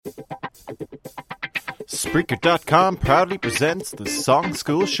Spreaker.com proudly presents the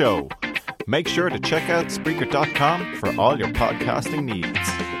Songschool Show. Make sure to check out Spreaker.com for all your podcasting needs.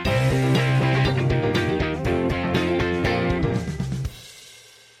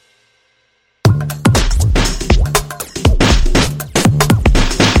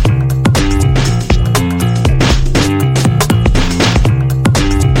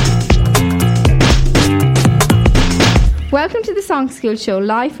 Welcome to the Songschool Show,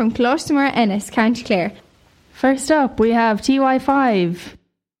 live from Colaiste, Mhuire, Ennis, County Clare. First up, we have TY5.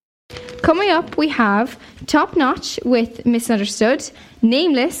 Coming up, we have Top Notch with Misunderstood,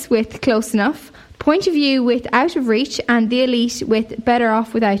 Nameless with Close Enough, Point of View with Out of Reach, and The Elite with Better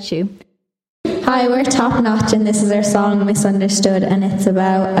Off Without You. Hi, we're Top Notch and this is our song Misunderstood, and it's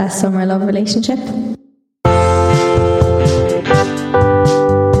about a summer love relationship.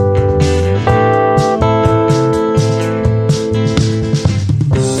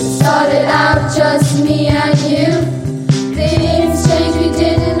 Just me and you. Things changed, we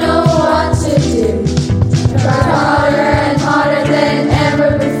didn't know what to do. Tried harder and harder than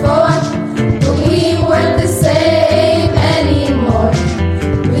ever before, but we weren't the same anymore.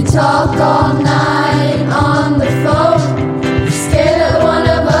 We talk all night on the phone, scared that one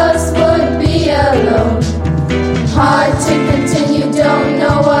of us would be alone. Hard to continue, don't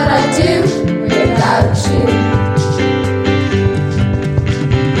know what I'd do without you.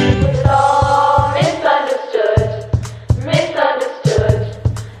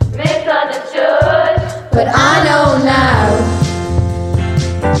 But I know now.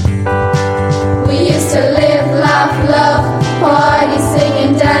 We used to live, laugh, love, party, sing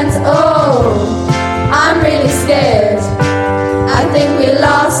and dance. Oh, I'm really scared. I think we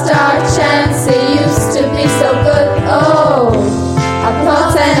lost our chance. It used to be so good. Oh, our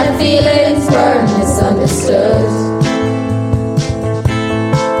thoughts and our feelings were misunderstood.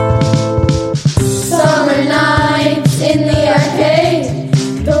 Summer nights in the arcade,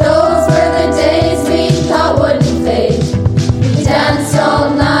 those were the days we thought wouldn't fade. We danced all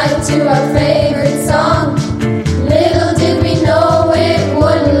night to our favorite song. Little did we know it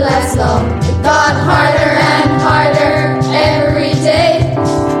wouldn't last long. It got harder and harder every day.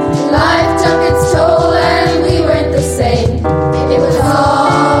 Life took its toll and we weren't the same. It was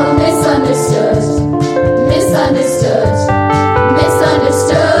all misunderstood, misunderstood,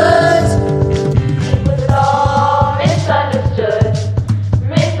 misunderstood. It was all misunderstood,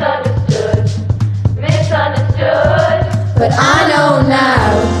 misunderstood, misunderstood. But I know now.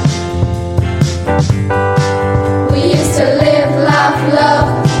 We used to live, laugh, love,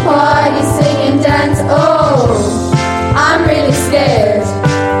 party, sing and dance. Oh, I'm really scared.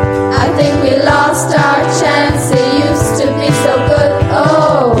 I think we lost our chance. It used to be so good.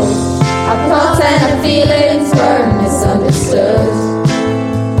 Oh, our thoughts and our feelings were misunderstood.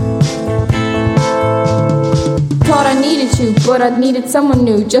 Thought I needed you, but I'd needed someone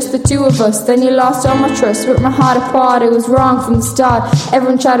new, just the two of us. Then you lost all my trust, ripped my heart apart. It was wrong from the start.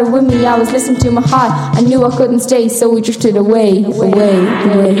 Everyone chatted with me, I was listening to my heart. I knew I couldn't stay, so we drifted away, away,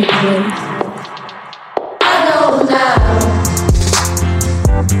 away, away. I know now.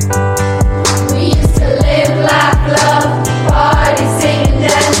 We used to live, laugh, love, party, sing and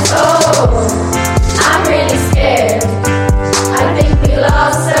dance. Oh, I'm really scared. I think we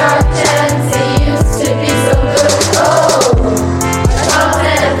lost our chance. It used to be so good. Oh, our thoughts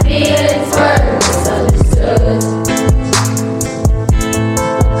and our feelings were misunderstood.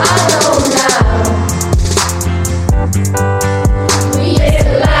 I know now. We used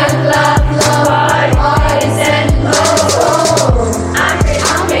to laugh, love, parties and oh, I'm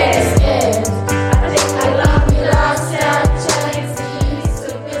really scared. I think we lost our chance. It used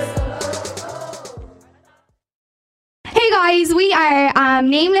to be so good. Hey guys, we are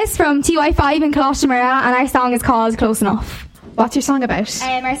Nameless from TY5 in Colaiste, Mhuire, and our song is called Close Enough. What's your song about?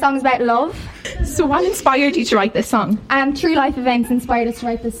 Our song is about love. So what inspired you to write this song? True life events inspired us to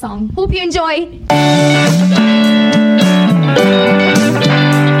write this song. Hope you enjoy.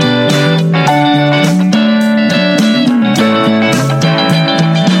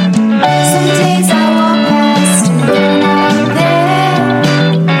 Some days I walk past and you're not there.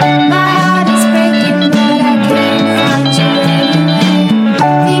 My heart is breaking, but I can't find you anywhere.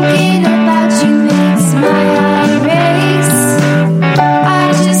 Thinking about you makes my heart race.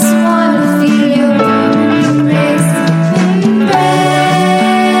 I just wanna feel your warm embrace, embrace,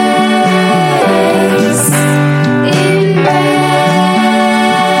 embrace.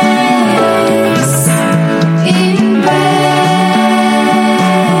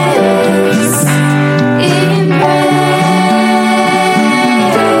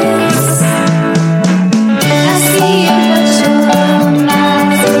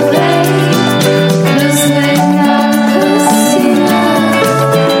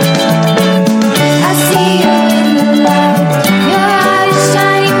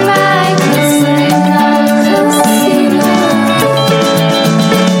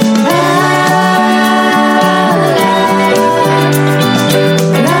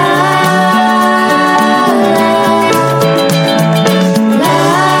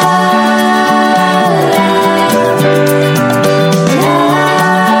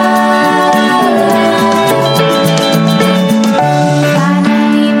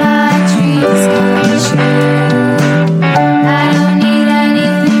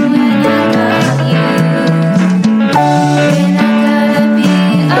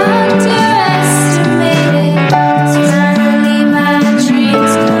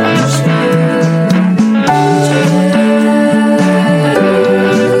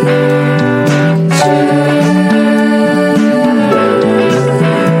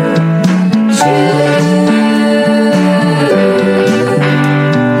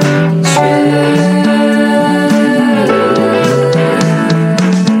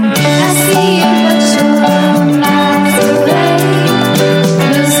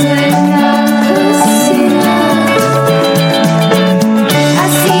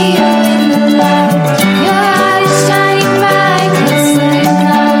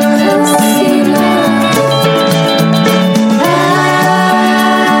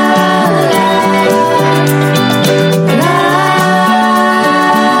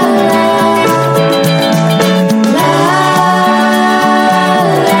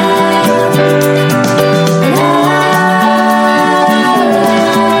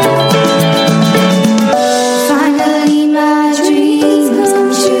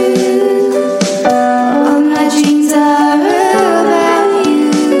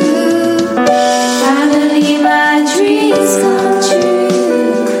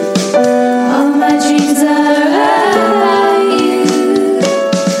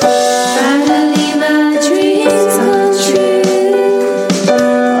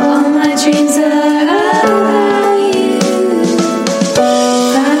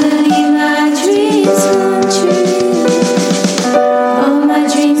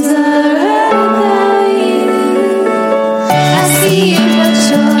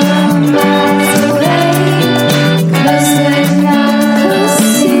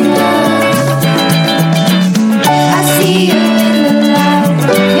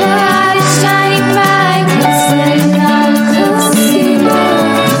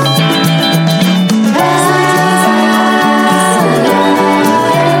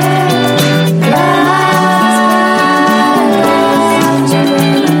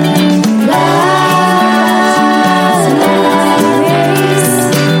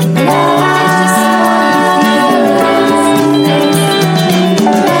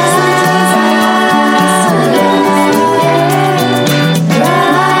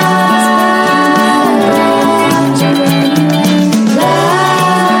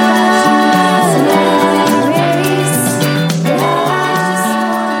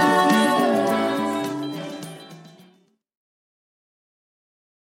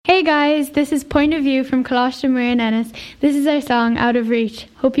 Hey guys, this is Point of View from Colaiste, Mhuire and Ennis. This is our song Out of Reach.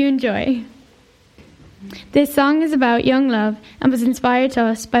 Hope you enjoy. This song is about young love and was inspired to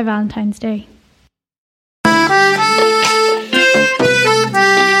us by Valentine's Day.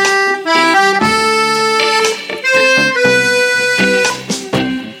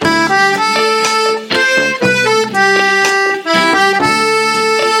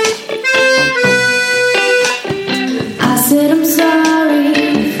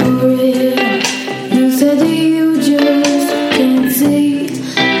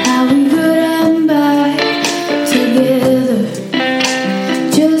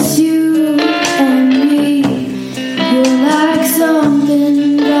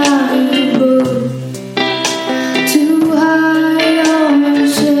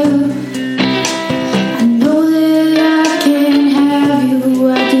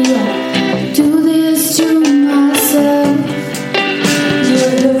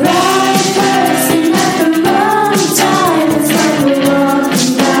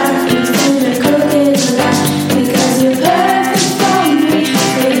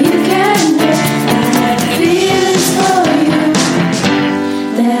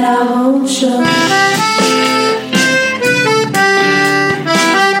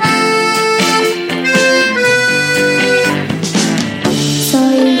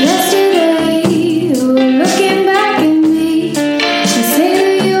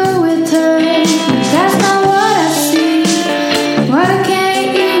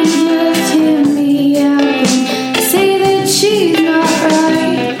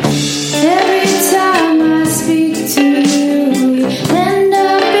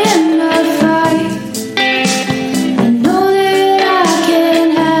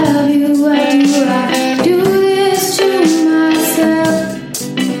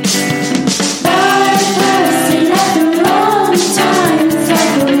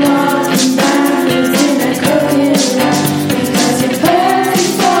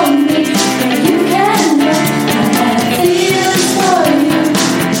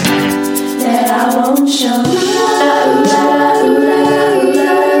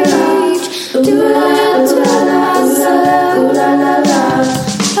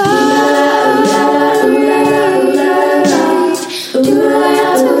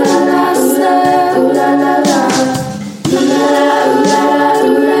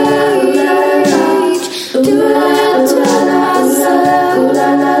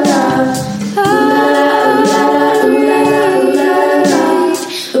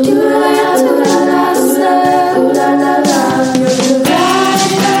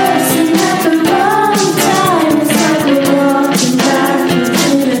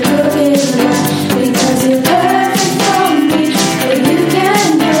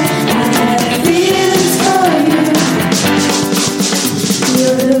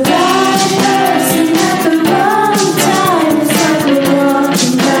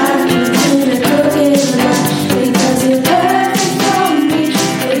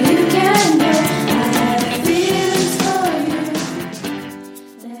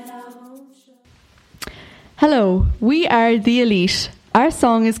 Hello, we are The Elite. Our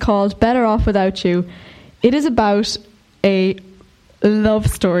song is called Better Off Without You. It is about a love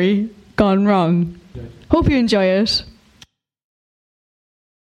story gone wrong. Hope you enjoy it.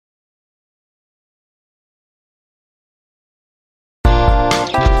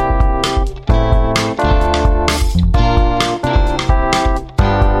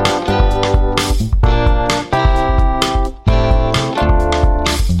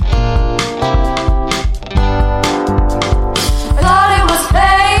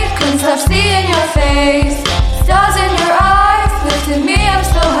 Stars in your eyes, lifting me up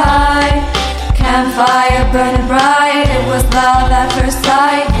so high. Campfire burning bright.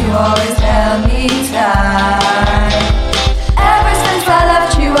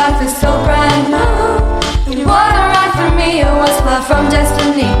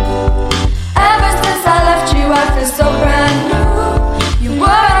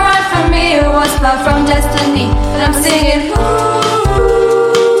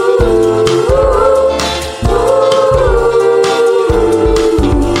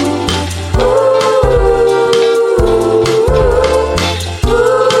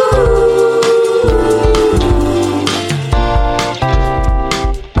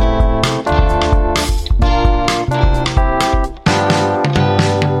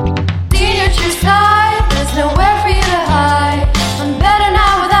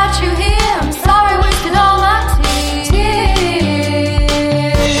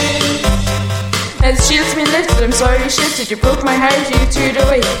 shifted, you broke my heart, you threw it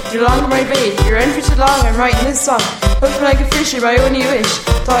away. You're longer my bait, you're in for too long, I'm writing this song. Hooked me like a fish, you're my only wish.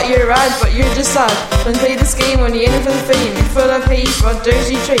 Thought you're rad, but you're just sad. Don't play this game when you're in it for the fame. You're full of hate, what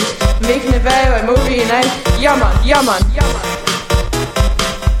dirty trait. I'm making a vow, I'm over you now. Yeah man, yeah man, yeah man.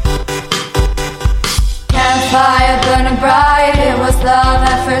 Campfire burning bright, it was love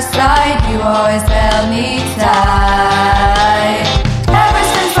at first sight. You always held me tight. Ever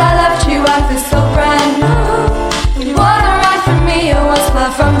since I left you, I feel so brand new. You wanna ride for me, it was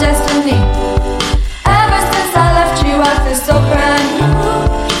love from destiny. Ever since I left you, I feel so brand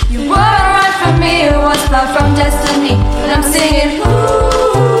new. You wanna ride for me, it was love from destiny. And I'm singing, ooh.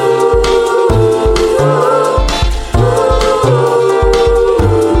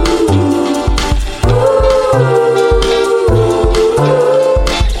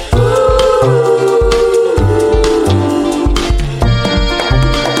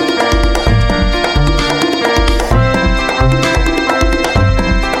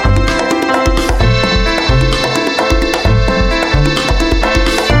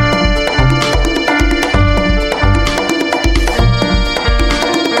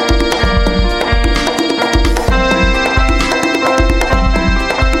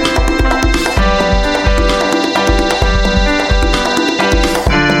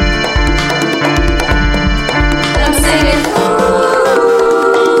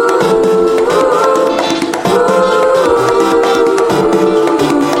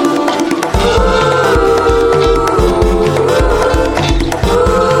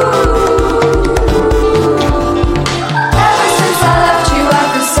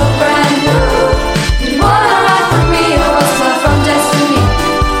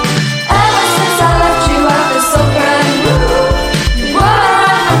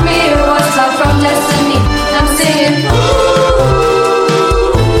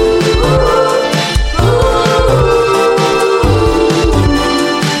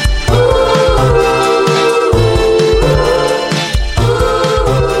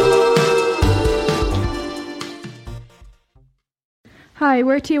 Hi,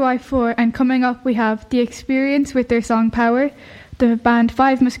 we're TY4 and coming up we have The Experience with their song Power, the band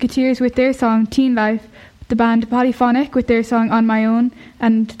Five Musketeers with their song Teen Life, the band Polyphonic with their song On My Own,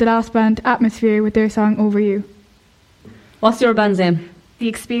 and the last band Atmosphere with their song Over You. What's your band's name? The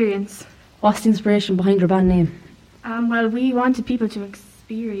Experience. What's the inspiration behind your band name? Well, we wanted people to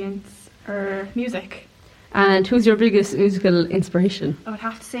experience our music. And who's your biggest musical inspiration? I would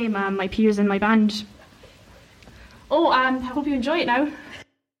have to say my peers in my band. I hope you enjoy it now.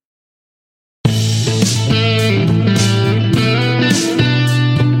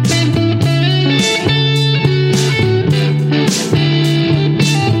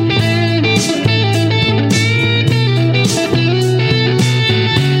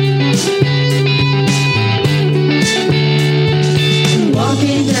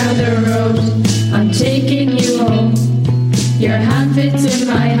 Walking down the road, I'm taking you home. Your hand fits in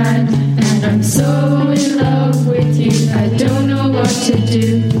my hand, and I'm so in love with you. I don't know what to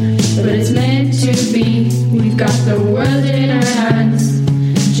do, but it's meant to be. We've got the world in our hands,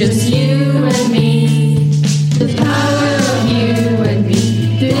 just you and me. The power of you and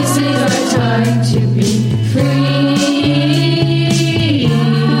me. This is our time to be free.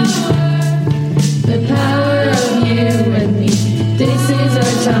 The power of you and me. This is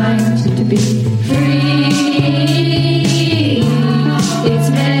our time to be free. It's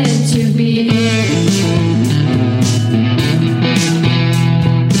meant to be.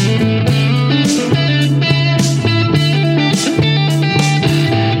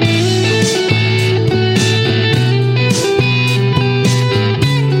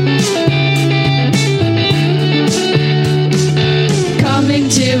 Coming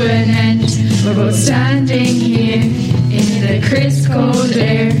to an end, we're both standing here in the crisp cold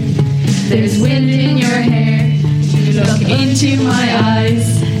air. There's wind in your hair. You look into my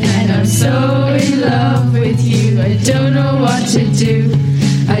eyes, and I'm so in love with you. I don't know what to do.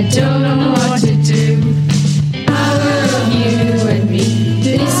 I don't know what to do. Power of you and me.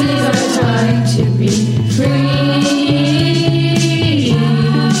 This is our time to be free.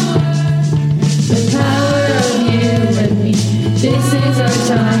 The power of you and me. This is our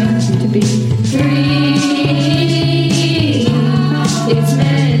time to be free. It's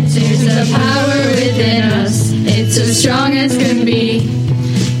meant to. There's a power within us. It's as strong as can be.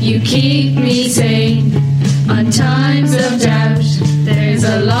 You keep me sane on times of doubt. There's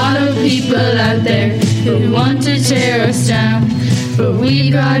a lot of people out there who want to tear us down, but we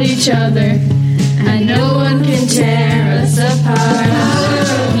got each other, and no one can tear us apart. Power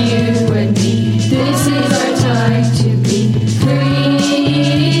of you and me. This is our time to be free.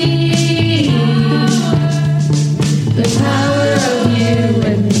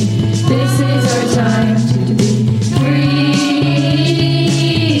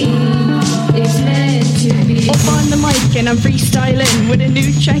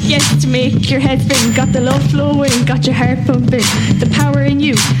 your head spin, got the love flowing, got your heart pumping. The power in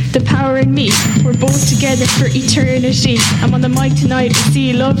you, the power in me. We're both together for eternity. I'm on the mic tonight, I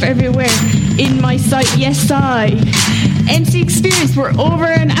see love everywhere. In my sight, yes I. MC Experience, we're over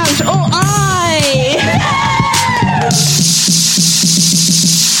and out. Oh I.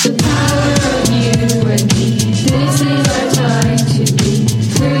 The power of you and me. This is our time to be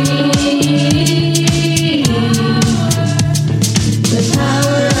free. The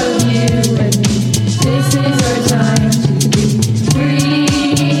power of you and me. This is our time to be free.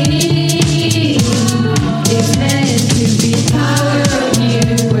 It's meant to be power of you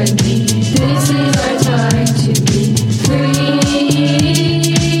and me. This is our time to be free.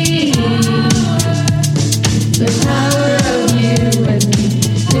 The power of you and me.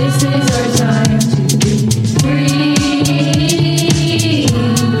 This is our time to be free.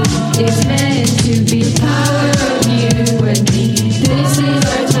 It's meant to be power of you and me. This is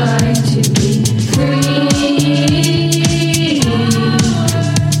our time to be free.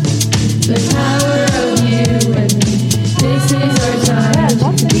 The power of you and me. This is our time.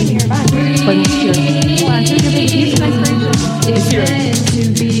 What's the name of your band? Free. It's meant to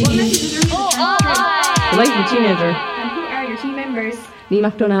be. The Life of a Teenager. And who are your team members? Neil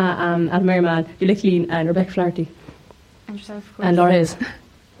McDonough, Adam Merriman, Julie Clean, and Rebecca Flaherty. And yourself, of course. And Laura Hayes.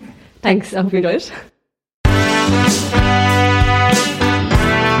 Thanks, I hope you enjoyed it.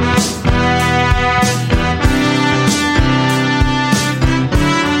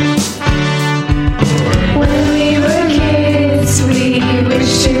 When we were kids, we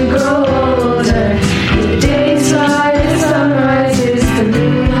wished to grow older. The days fly, the sunrises, the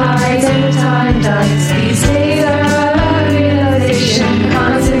moon hides, and the time dies. These days are a realization,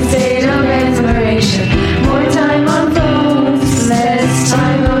 constant state of admiration. More time on phones, less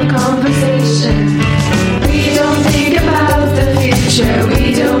time on conversation. We don't think about the future,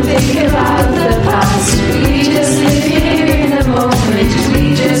 we don't think about the past. We just live here in the moment,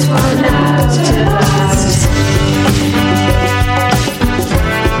 we just want now to last.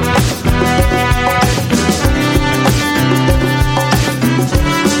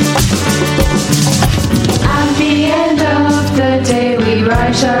 At the end of the day, we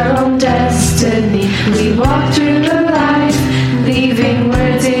write our own destiny. We walk through the life, leaving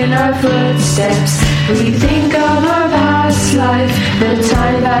words in our footsteps. We think of our past life, the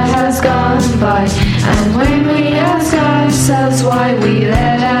time that has gone by. And when we ask ourselves why, we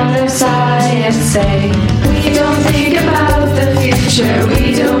let out a sigh and say, we don't think about the future,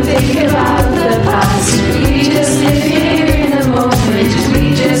 we don't think about the past. We just live here in the moment,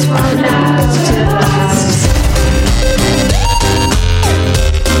 we just want now to last.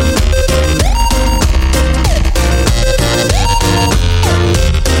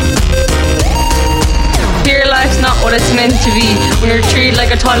 Here life's not what it's meant to be. When you're treated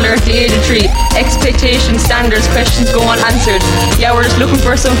like a toddler at the age of 3. Expectations, standards, questions go unanswered. Yeah, we're just looking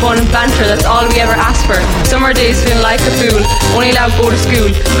for some fun and banter, that's all we ever ask for. Summer days feeling like a fool, only allowed to go to school.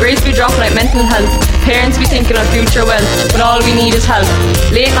 Grades be dropping like mental health. Parents be thinking of future wealth, but all we need is help.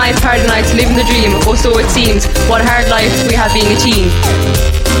 Late night, party nights, living the dream, oh so it seems. What a hard life we have being a teen.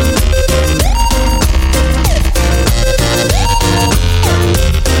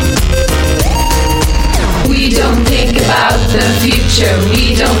 We don't think about the future,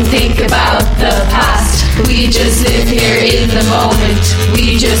 we don't think about the past. We just live here in the moment,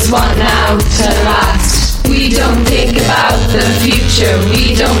 we just want now to last. We don't think about the future,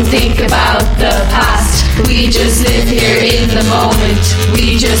 we don't think about the past. We just live here in the moment,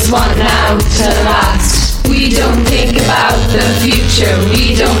 we just want now to last. We don't think about the future,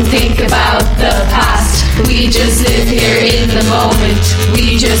 we don't think about the past. We just live here in the moment,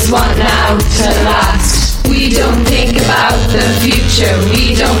 we just want now to last. We don't think about the future,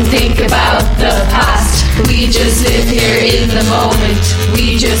 we don't think about the past. We just live here in the moment,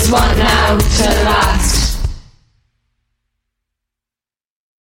 we just want now to last.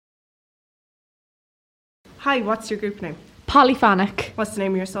 Hi, what's your group name? Polyphonic. What's the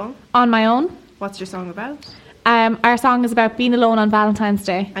name of your song? On My Own. What's your song about? Our song is about being alone on Valentine's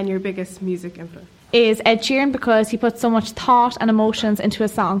Day. And your biggest music influence? Is Ed Sheeran, because he puts so much thought and emotions into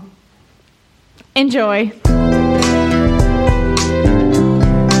his song. Enjoy. I've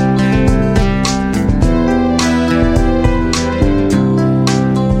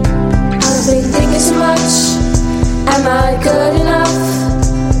been thinking so much, am I good enough?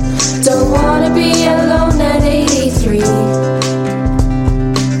 Don't wanna be alone at 83,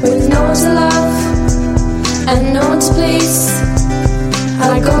 with no one to love and no one to please.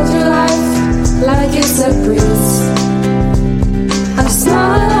 I go through life like it's a breeze. I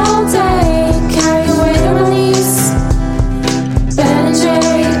smile all day, carry weight on my knees.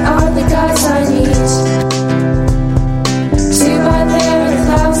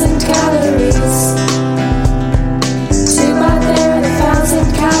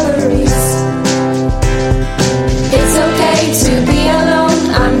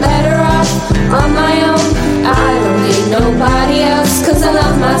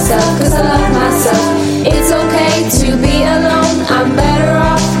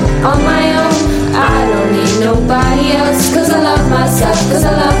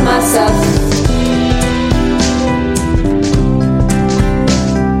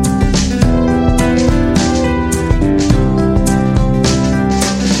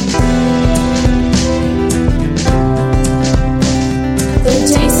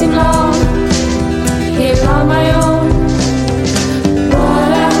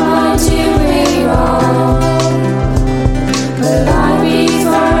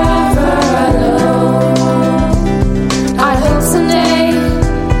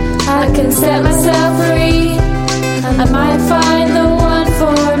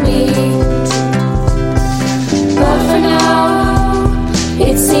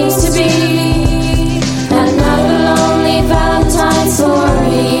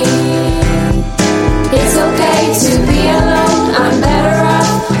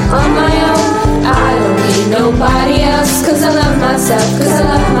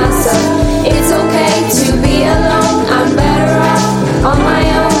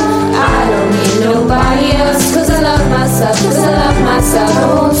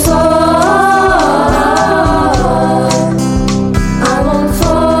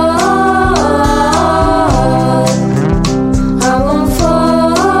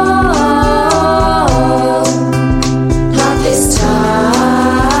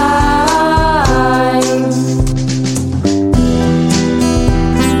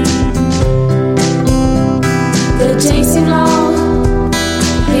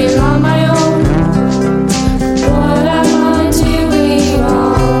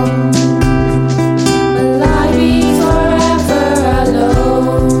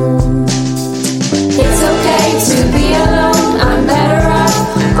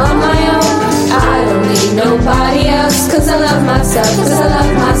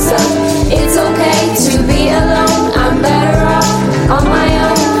 myself. It's okay to be alone, I'm better off on my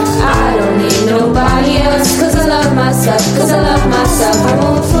own. I don't need nobody else, cause I love myself, cause I love myself. I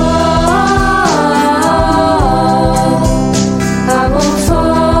won't fall, I won't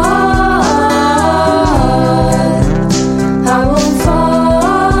fall, I won't fall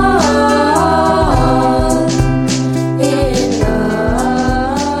in love.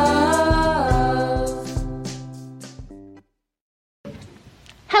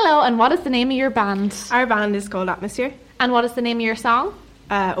 Hello, and what is the name of your band? Our band is called Atmosphere. And what is the name of your song?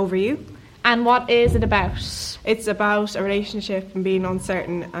 Over You. And what is it about? It's about a relationship and being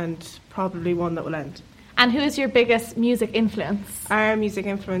uncertain and probably one that will end. And who is your biggest music influence? Our music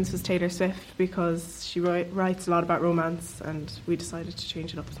influence was Taylor Swift because she writes a lot about romance and we decided to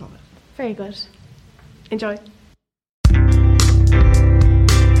change it up a small bit. Very good. Enjoy.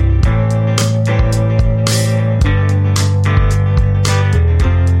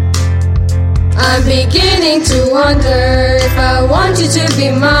 I'm beginning to wonder if I want you to be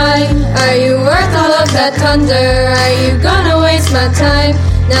mine. Are you worth all of that thunder? Are you gonna waste my time?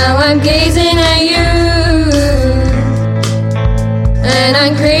 Now I'm gazing at you, and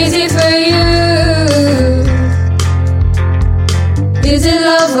I'm crazy for you. Is it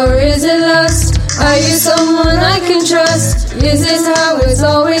love or is it lust? Are you someone I can trust? Is this how it's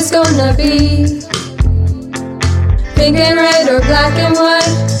always gonna be? Pink and red or black and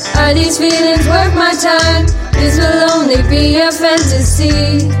white? Are these feelings worth my time? This will only be a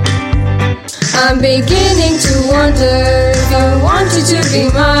fantasy. I'm beginning to wonder if I want you to be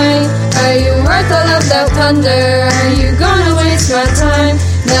mine. Are you worth all of that thunder? Are you gonna waste my time?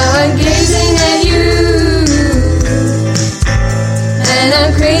 Now I'm gazing at you, and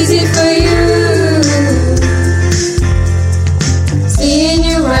I'm crazy for you. Seeing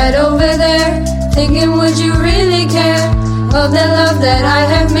you right over there, thinking would you really care of the love that I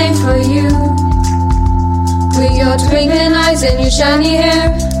have made for you? With your twinkling eyes and your shiny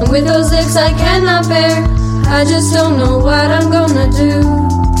hair, and with those lips I cannot bear, I just don't know what I'm gonna do.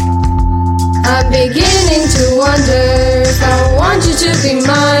 I'm beginning to wonder if I want you to be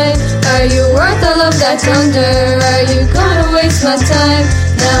mine. Are you worth all of that thunder? Are you gonna waste my time?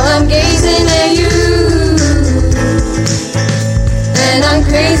 Now I'm gazing at you, and I'm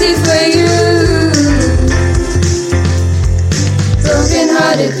crazy for you.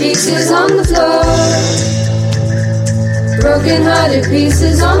 Broken-hearted pieces on the floor, broken-hearted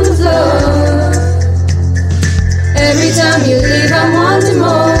pieces on the floor. Every time you leave I'm wanting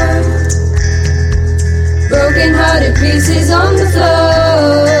more. Broken-hearted pieces on the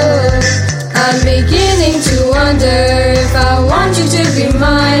floor. I'm beginning to wonder if I want you to be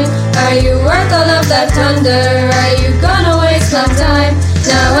mine. Are you worth all of that thunder? Are you gonna waste my time?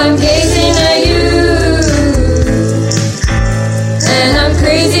 Now I'm gazing at you, and I'm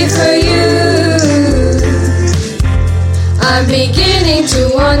crazy for you. I'm beginning to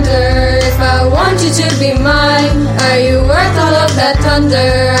wonder if I want you to be mine. Are you worth all of that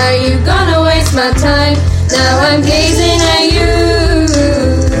thunder? Are you gonna waste my time? Now I'm gazing at you,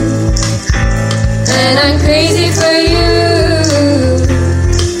 and I'm crazy for you.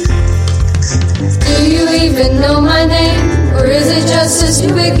 Do you even know my name? Or is it just a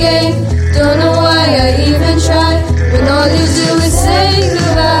stupid game? Don't know why I even try, when all you do is say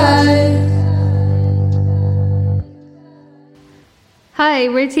goodbye. Hi,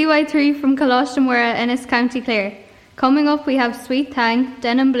 we're TY3 from Colaiste and Mhuire, Ennis, County Clare. Coming up we have Sweet Thang,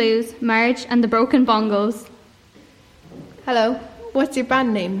 Denim Blues, Marriage and the Broken Bongos. Hello, what's your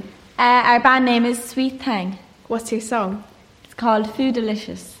band name? Our band name is Sweet Thang. What's your song? It's called Food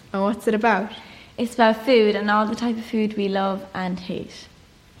Delicious. And what's it about? It's about food and all the type of food we love and hate.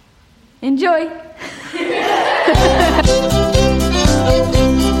 Enjoy!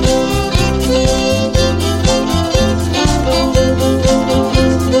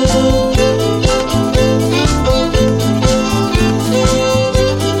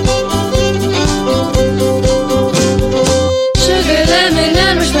 Sugar, lemon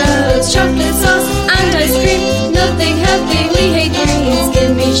and marshmallows, chocolate sauce and ice cream. Nothing healthy, we hate greens.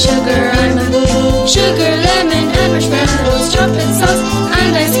 Give me sugar, I'm a queen. Sugar, lemon and marshmallows, chocolate sauce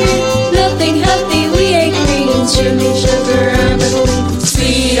and ice cream. Nothing healthy, we hate greens. Give me sugar, I'm a queen.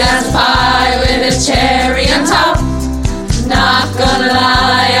 Sweet as pie with a cherry on top. Not gonna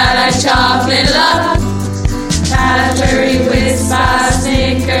lie, I like chocolate a lot. Cadbury, Whisper,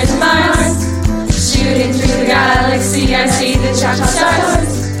 Snickers, and Mars. Shooting through the galaxy, I see the chocolate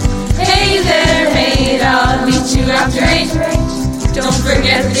stars. Hey there, mate, I'll meet you after 8. Don't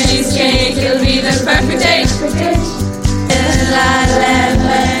forget the cheesecake, it'll be the perfect date.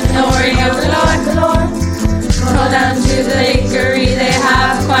 Lemon, Oreo galore. Go down to the bakery, they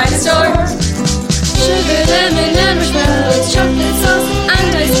have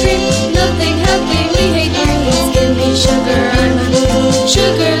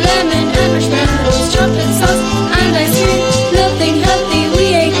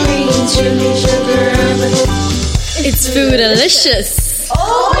It's foodalicious.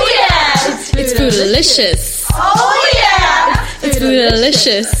 Oh yeah! It's foodalicious. Oh yeah! It's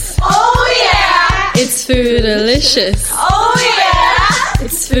foodalicious. Oh yeah! It's foodalicious. Oh yeah!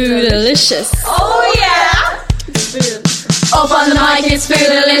 It's foodalicious. Oh yeah! Up on the mic, it's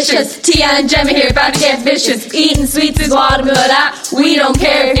foodalicious. Tia and Gemma here, about to get vicious. Eating sweets is what I'm good at. We don't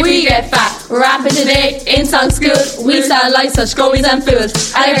care if we get fat. We're rapping today in Songschool. We sound like such gummies and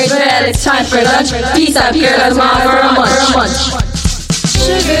fools. And here's well, it's time for lunch. Peace out here, let's for a munch.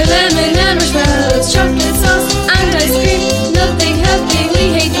 Sugar, lemon and marshmallows, chocolate sauce and ice cream. Nothing healthy, we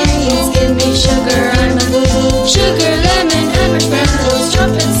hate greens. Give me sugar, I'm a fool. Sugar, lemon and marshmallows,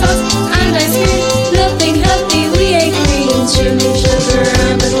 chocolate sauce and ice cream. Nothing healthy, we hate greens. Give me sugar,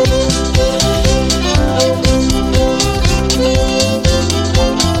 I'm a fool.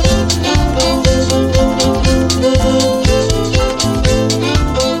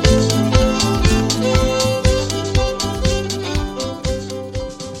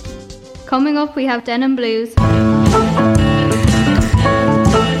 Coming up, we have Denim Blues.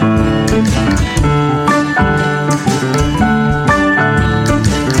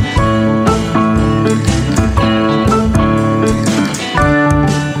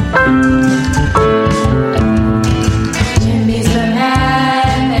 Jimmy's the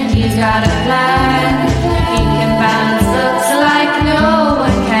man, and he's got a plan. He can balance looks like no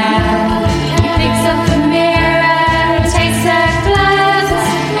one can. He picks up the mirror and takes that glance.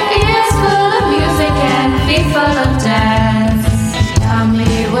 Ears full of music and feet full of dance.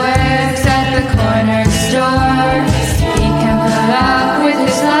 Tommy works at the corner store. He can put up with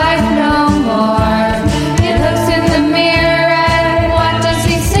his life no more. He looks in the mirror and what does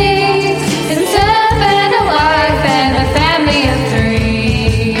he see? Himself and a wife and a family of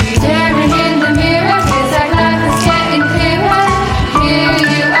three. Staring in the mirror, his life is getting clearer. Here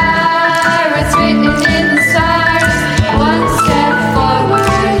you are, it's written in the stars. One step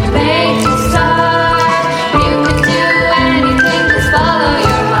forward, make you start. You can do anything, just follow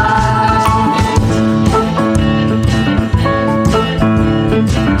your heart.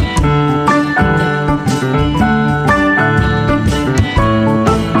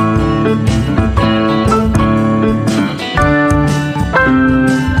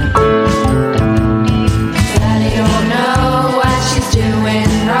 Daddy don't know what she's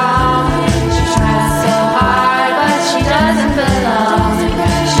doing wrong. She tries so hard, but she doesn't belong.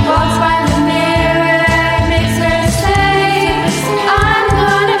 She walks by the mirror and makes her say, I'm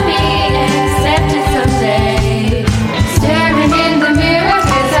gonna be accepted someday. Staring in the mirror,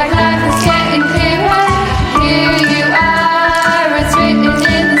 feels like life is getting clearer. Here you are, it's written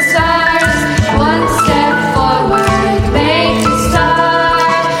in the stars. One step forward, make you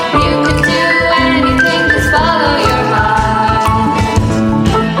start. You can do anything, just follow your heart.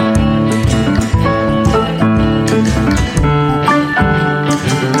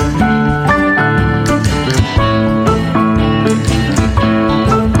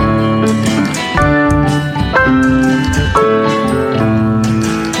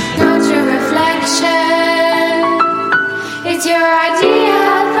 Not your reflection, it's your idea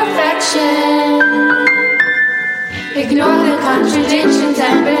of perfection. Ignore the contradictions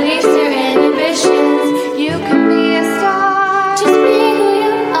and release your inhibitions. You can be a star, just be who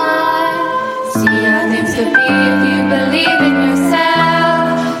you are. See how things could be if you believe in yourself.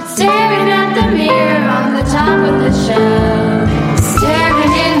 Staring at the mirror on the top of the shelf.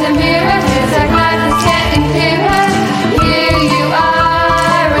 Staring in the mirror, feels like life is getting clearer. Here you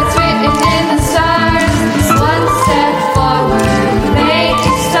are, it's written in the stars. One step forward, make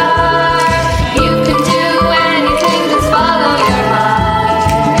you start. You can do anything, just follow your heart.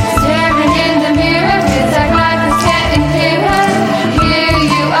 Staring in the mirror, feels like life is getting clearer. Here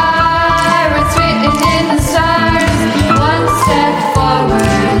you are, it's written in the stars. One step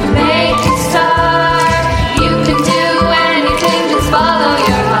forward, make you start. You can do anything, just follow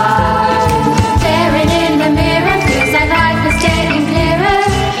your heart. Staring in the mirror, feels like life is getting clearer.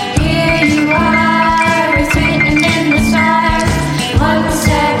 Here you are, it's written in the stars. One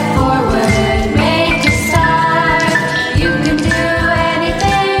step forward, make you start. You can do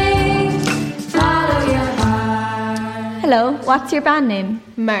anything, follow your heart. Hello, what's your band name?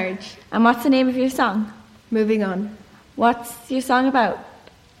 Marge. And what's the name of your song? Moving on. What's your song about?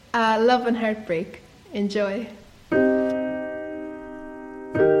 Love and heartbreak. Enjoy.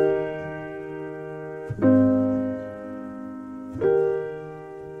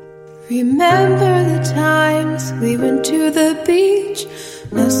 Remember the times we went to the beach.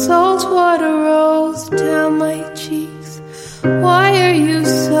 Now salt water rolls down my cheeks. Why are you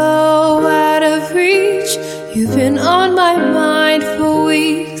so out of reach? You've been on my mind for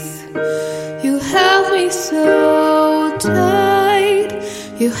weeks. You held me so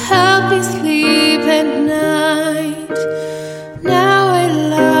You help me sleep at night. Now I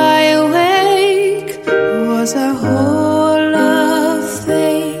lie awake. Was our whole love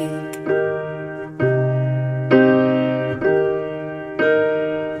fake?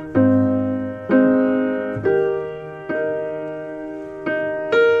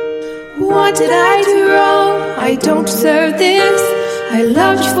 What did I do wrong? I don't deserve this. I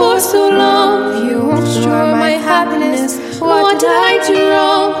loved you for so long. You won't destroy my happiness. What did I do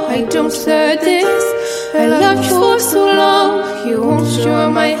wrong? I don't deserve this. I loved you for so long. You won't destroy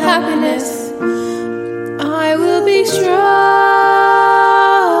my happiness. I will be strong.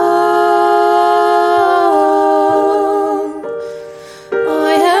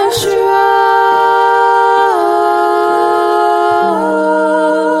 I am strong.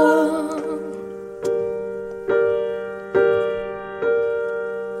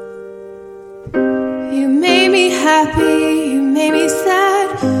 You made me happy, you made me sad.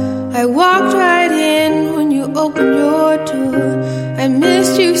 I walked right in when you opened your door. I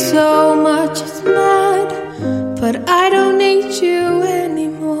missed you so much, it's mad, but I don't need you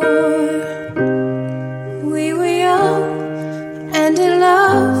anymore. We were young and in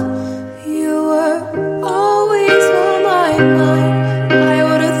love. You were always on my mind. I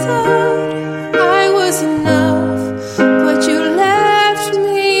would have thought I was enough, but you left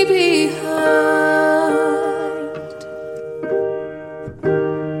me behind.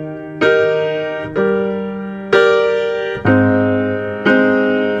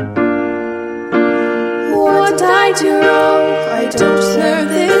 What did I do wrong? I don't deserve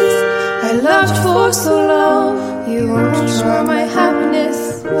this. I loved for so long. You won't destroy my happiness.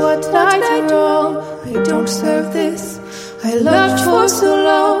 What did I do wrong? I don't deserve this. I loved for so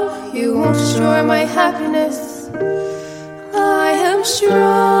long. You won't destroy my happiness. I am stronger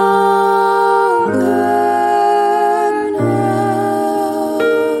now.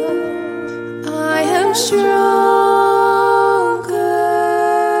 I am stronger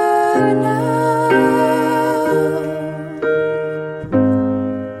now.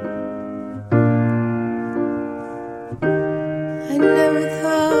 I never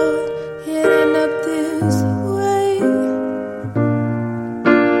thought it'd end up this way.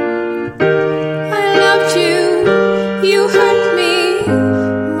 I loved you, you hurt me.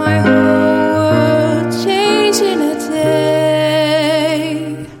 My whole world changed in a day.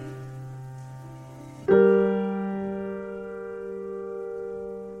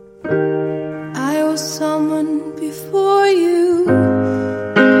 I was someone before you.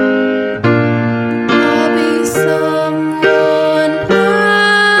 I'll be someone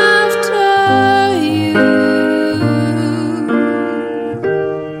after you.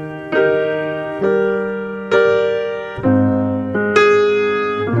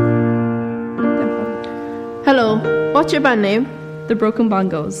 Hello, what's your band name? The Broken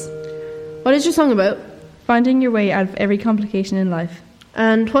Bongos. What is your song about? Finding your way out of every complication in life.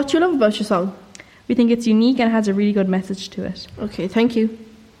 And what do you love about your song? We think it's unique and has a really good message to it. Okay, thank you.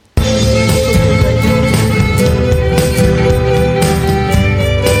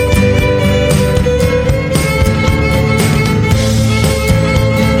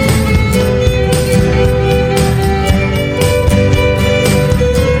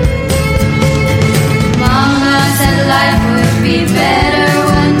 Mama said life would be better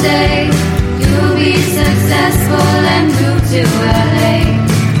one day. You'll be successful and move to LA.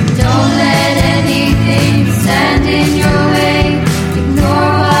 Don't let anything stand in your way.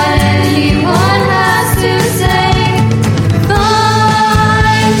 Ignore what anyone has to say.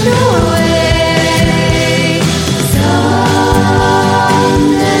 Find your way someday.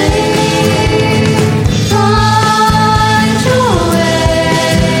 Find your way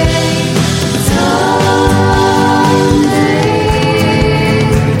someday.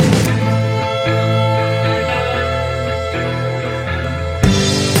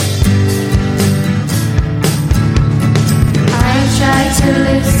 I try to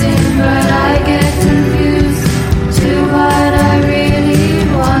listen, but I get confused to what I really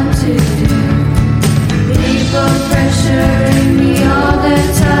want to do. People pressuring me all the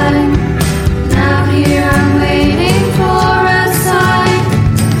time. Now here I'm waiting for a sign.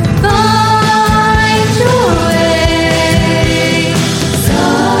 Find your way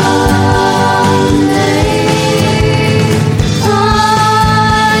someday.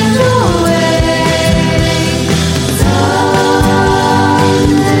 Find your way someday.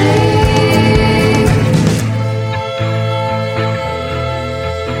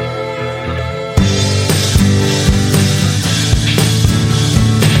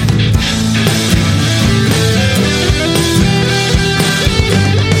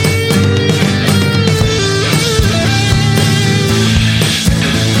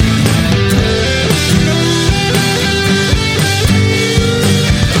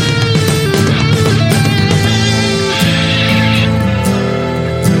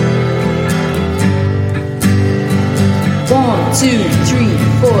 2, 3,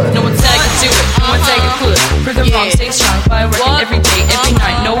 4. No one said I could do it, no one said I could. Prove them wrong, stay strong, by working every day, every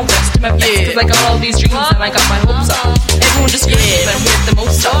night. No rest to my best, cause I got all these dreams and I got my hopes up. Everyone just screams, but I'm with the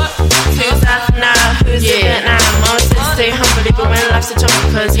most up. Who's that now? Who's it now? Mom said stay humble, even when life's a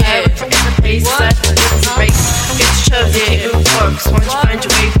trouble. Cause yeah, we're in the pace, life is a race. Get your shows, keep moving forward. Cause once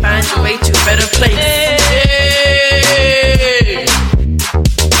you find your way to a better place. Hey.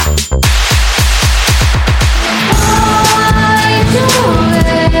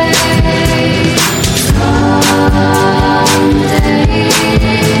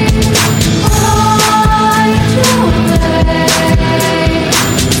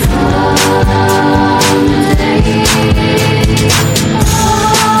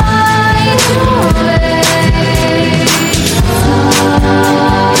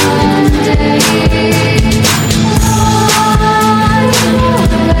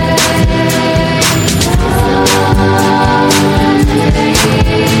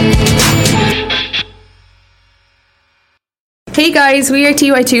 Hey guys, we are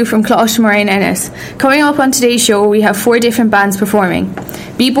TY2 from Colaiste, Mhuire and Ennis. Coming up on today's show, we have 4 different bands performing.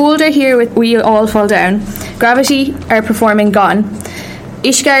 Be Bold are here with We All Fall Down. Gravity are performing Gone.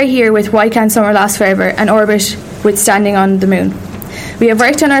 Ishka are here with Why Can't Summer Last Forever, and Orbit with Standing on the Moon. We have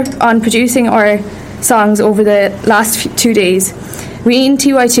worked on producing our songs over the last 2 days. We in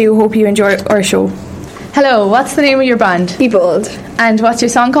TY2 hope you enjoy our show. Hello, what's the name of your band? Be Bold. And what's your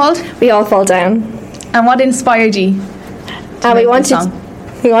song called? We All Fall Down. And what inspired you? We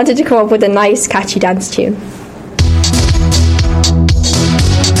wanted to come up with a nice, catchy dance tune.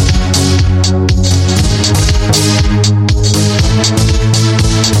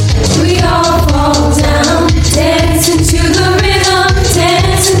 We all fall down, dancing to the rhythm,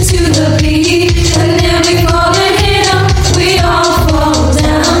 dancing to the beat, and then we fall and hit 'em. We all fall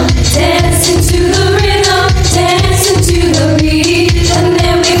down, dancing to the rhythm, dancing to the beat, and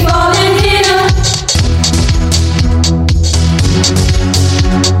then we fall and hit 'em.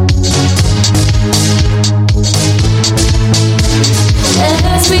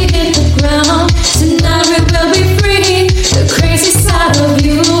 As we hit the ground, tonight we will be free. The crazy side of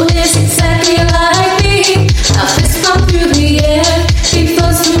you is exactly like me. Our fists bump through the air, beat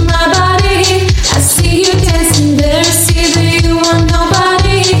flows through my body. I see you dancing there, see that you want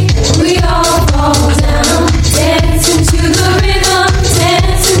nobody. We all fall down, dancing to the rhythm,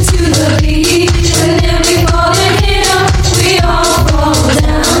 dancing to the beat, and then we fall and hit 'em. We all fall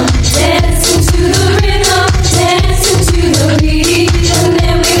down, dancing to the rhythm, dancing to the beat, and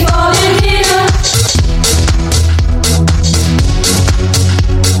then we fall and hit 'em.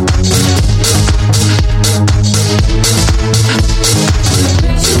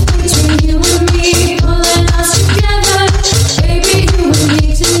 Between you and me, pulling us together. Baby, you and me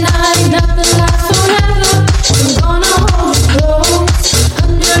tonight, nothing lasts forever. I'm gonna hold you close,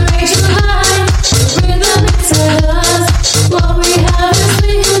 underage and high. Rhythm inside us, what we have is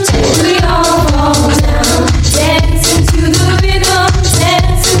real. We all fall down, dancing to the rhythm,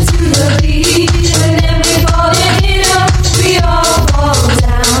 dancing to the beat, and then we fall and hit 'em. We all fall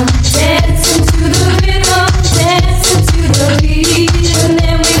down, dancing to the rhythm, dancing to the beat, and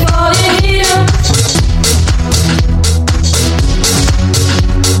then we fall and hit 'em.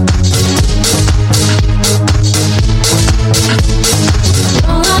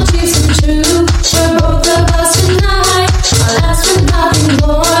 All our dreams come true for both of us tonight. I'll ask for nothing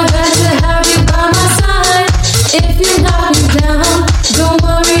more than to have you by my side. If you knock me down, don't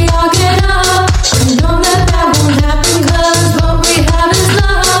worry, I'll get up. I know that won't happen, 'cause what we have is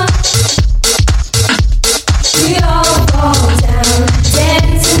love. We all fall down,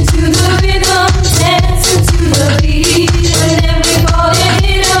 dancing to the rhythm, dancing to the beat, and then we fall and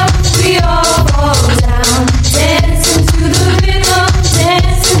hit 'em. We all fall down, dancing to the rhythm,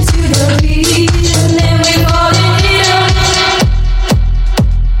 dancing to the beat, and then we fall and hit 'em.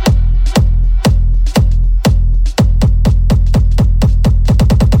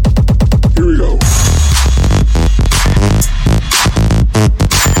 Here we go.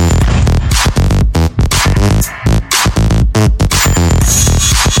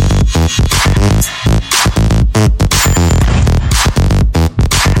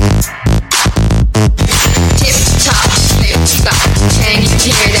 Tip top, flip flop. Can you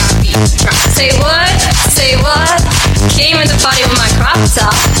hear that beat drop? Say what? Say what? Came in the party with my crop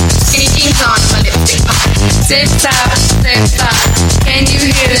top, skinny jeans on, my lipstick pop. Tip top, flip flop. Can you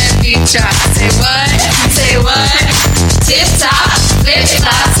hear that beat drop? Say what? Say what? Tip top, flip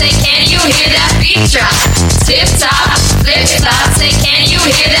flop. Say can you hear that beat drop? Tip top, flip flop. Say can you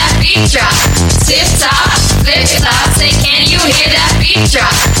hear that beat drop? Tip top, flip flop. Say can you hear that beat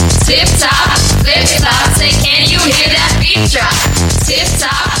drop? Tip top, flip flop. Say can you hear that beat beat drop. Tip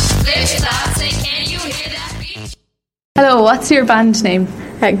top, flip flop. Say, can you hear that beat? Hello, what's your band name?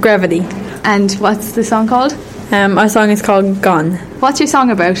 Gravity. And what's the song called? Our song is called Gone. What's your song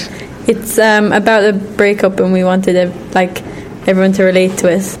about? It's about a breakup, and we wanted everyone to relate to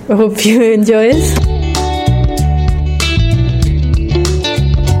it. I hope you enjoy it.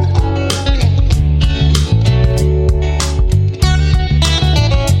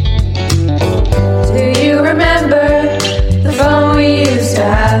 Do you remember the phone we used to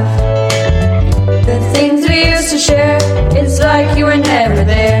have? The things we used to share, it's like you were never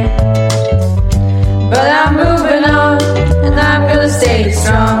there. But I'm moving on, and I'm gonna stay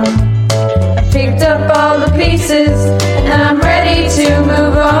strong. I picked up all the pieces, and I'm ready to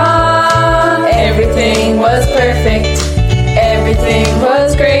move on. Everything was perfect, everything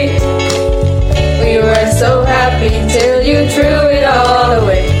was great. We were so happy till you threw it all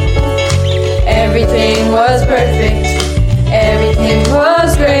away. Everything was perfect, everything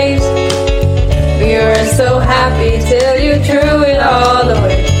was great. We were so happy till you threw it all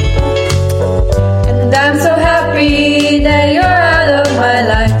away. And I'm so happy that you're out of my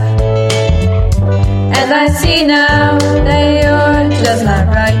life. And I see now that you're just not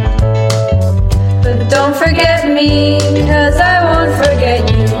right. But don't forget me, cause I won't forget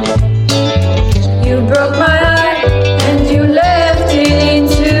you. You broke my heart and you left it in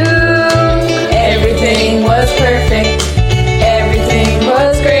two. Everything was perfect, everything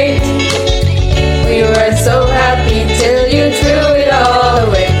was great. We were so happy till you threw it all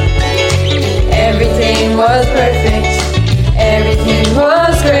away. Everything was perfect, everything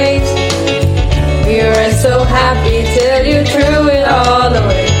was great. We were so happy till you threw it all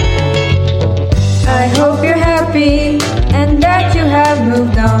away. I hope you're happy and that you have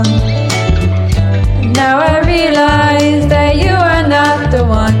moved on. Now I realize that you are not the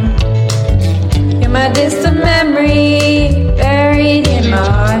one. You're my distant memory buried in my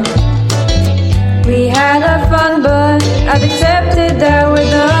heart. We had our fun, but I've accepted that we're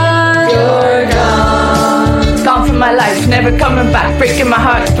done. You're gone. Gone from my life, never coming back, breaking my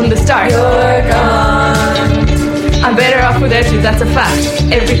heart from the start. You're gone. I'm better off without you, that's a fact.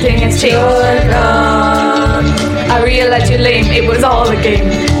 Everything has changed. You're gone. I realize you're lame, it was all a game.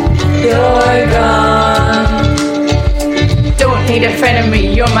 You're gone. Don't need a friend of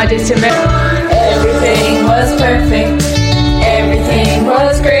me, you're my distant memory. Everything was perfect, everything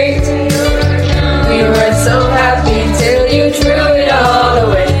was great. We were so happy till you threw it all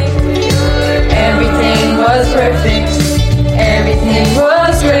away. Everything was perfect, everything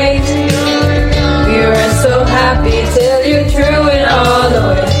was great. We were so happy till you threw it all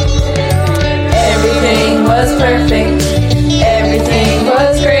away. Everything was perfect, everything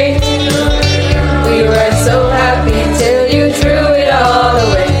was great. We were so happy till you threw it all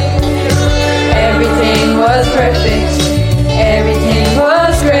away. Everything was perfect, everything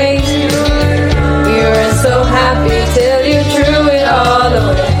was great. We were so happy till you threw it all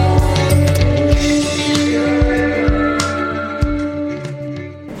away.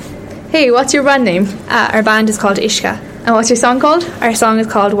 Hey, what's your band name? Our band is called Ishka. And what's your song called? Our song is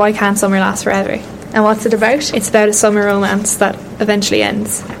called Why Can't Summer Last Forever? And what's it about? It's about a summer romance that eventually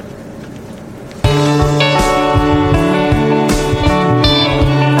ends. May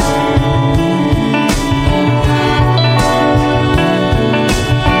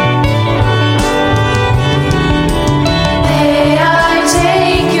I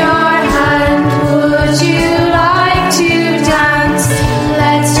take your hand? Would you like to dance?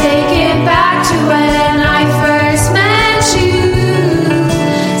 Let's take it back to when I first met you.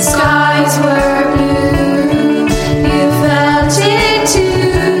 Skies were blue, you felt it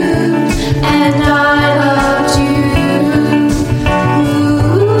too.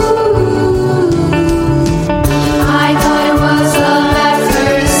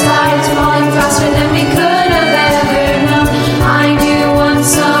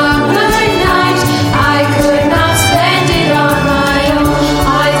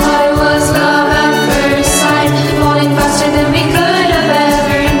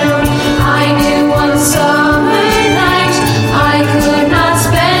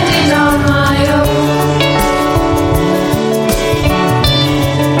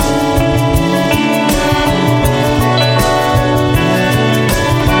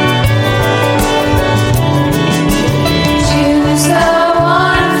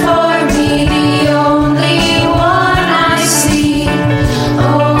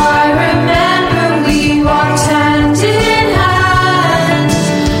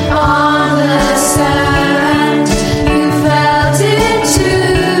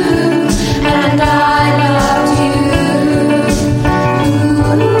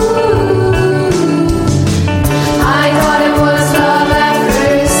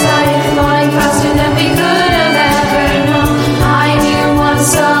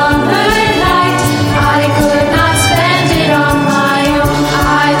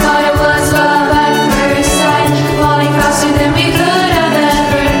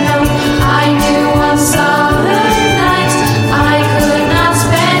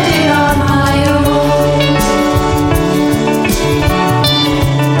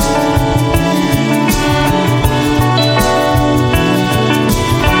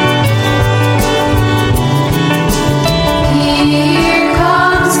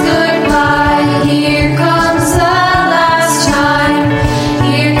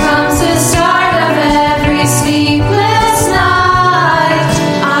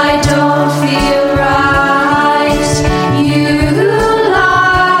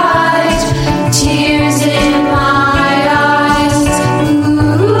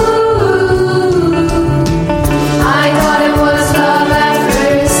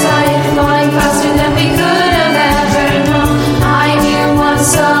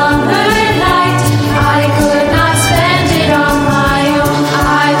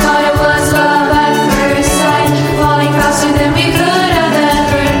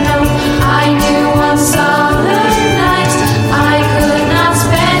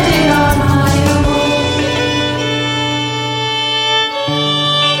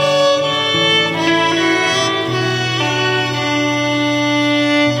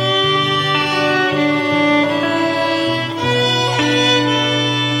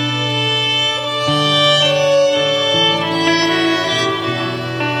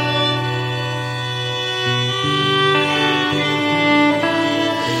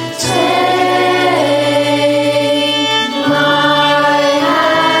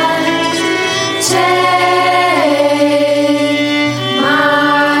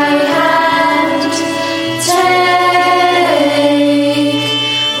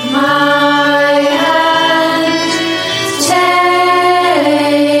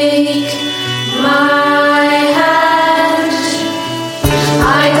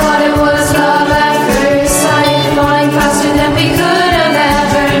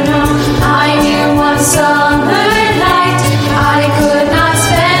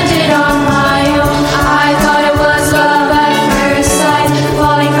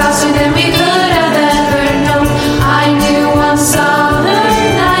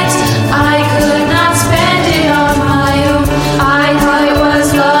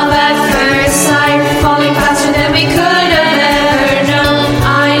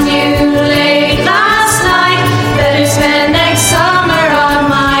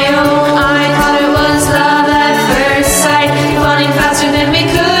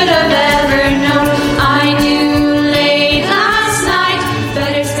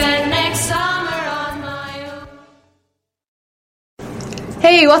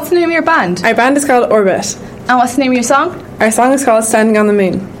 what's the name of your band? Our band is called Orbit. And what's the name of your song? Our song is called Standing on the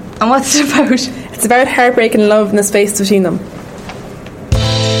Moon. And what's it about? It's about heartbreak and love and the space between them.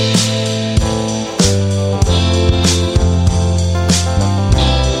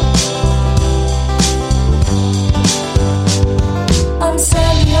 I'm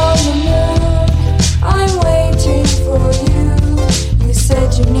standing on the moon, I'm waiting for you. You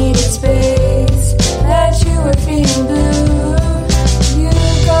said you needed space, that you were feeling blue.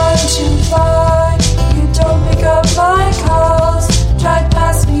 You've gone too far, you don't pick up my calls. Drive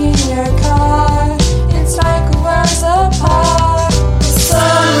past me in your car, it's like we're worlds apart. The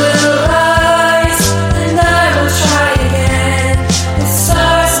sun will rise, and I will try again. The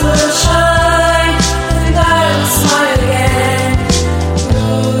stars will shine, and I will smile again.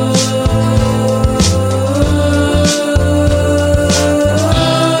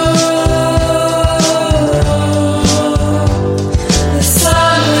 The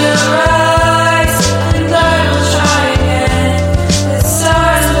sun will rise, and I will try again. The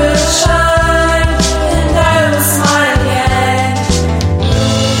stars will shine, and I will smile again.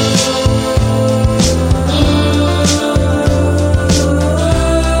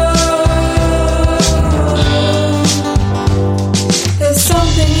 There's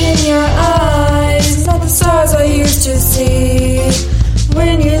something in your eyes, not the stars I used to see.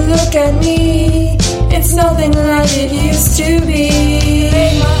 When you look at me, it's nothing like it used to be.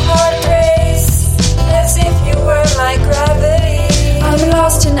 Make my heart race, as if you were my gravity. I'm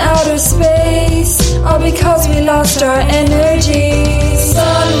lost in outer space, all because we lost our energy. The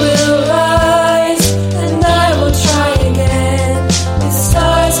sun will rise, and I will try again. The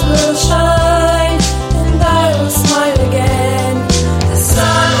stars will shine, and I will smile again. The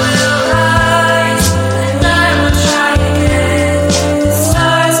sun will rise, and I will try again. The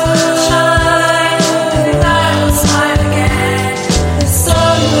stars will shine, and I will smile again. The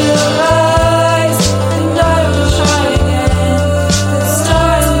sun will rise, and I will try again. The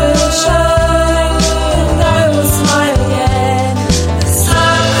stars will shine, and I will smile again. The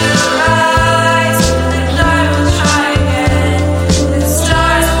sun will rise, and I will try again. The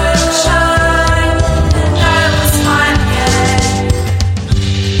stars will shine, and I will smile again.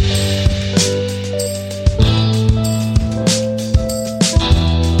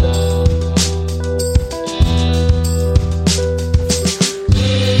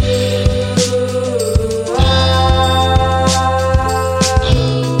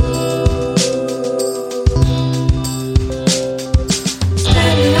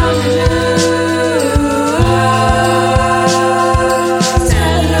 Standing on the moon,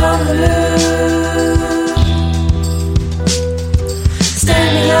 standing on the moon,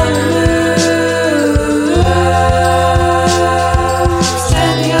 standing on the moon,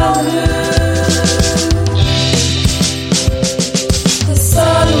 standing on the moon. The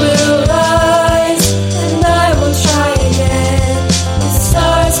sun will rise, and I will try again. The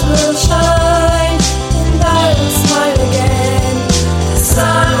stars will shine, and I will smile again. The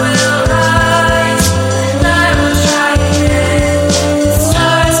sun will rise, and I will try again. The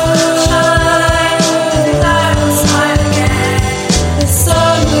stars will shine, and I will smile again. The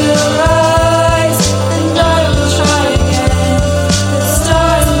sun will rise, and I will try again. The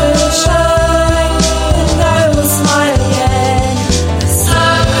stars will shine, and I will smile again. The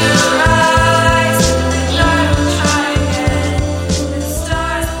sun will rise, and I will try again. The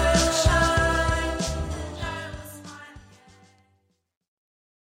stars will shine, and I will smile.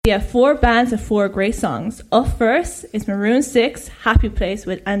 We have 4 bands and 4 great songs. Up first is Maroon 6, Happy Place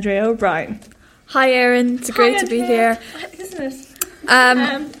with Andrea O'Brien. Hi Erin, it's great to be here. Isn't it?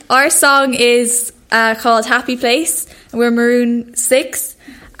 Our song is called Happy Place, and we're Maroon 6,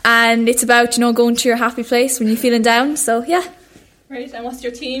 and it's about, going to your happy place when you're feeling down, so yeah, Right, and what's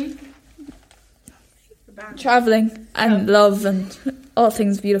your team? travelling and love and all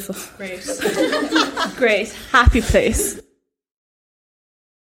things beautiful. Great. Great. Happy Place.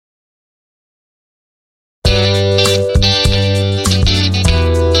 I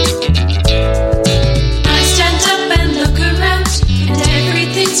stand up and look around, and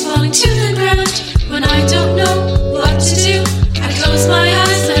everything's falling to the ground. When I don't know what to do, I close my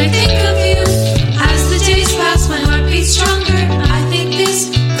eyes and I think of you. As the days pass, my heart beats stronger. I think this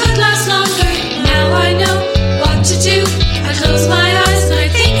could last longer. Now I know what to do. I close my eyes and I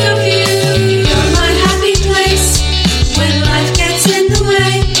think of you. You're my happy place. When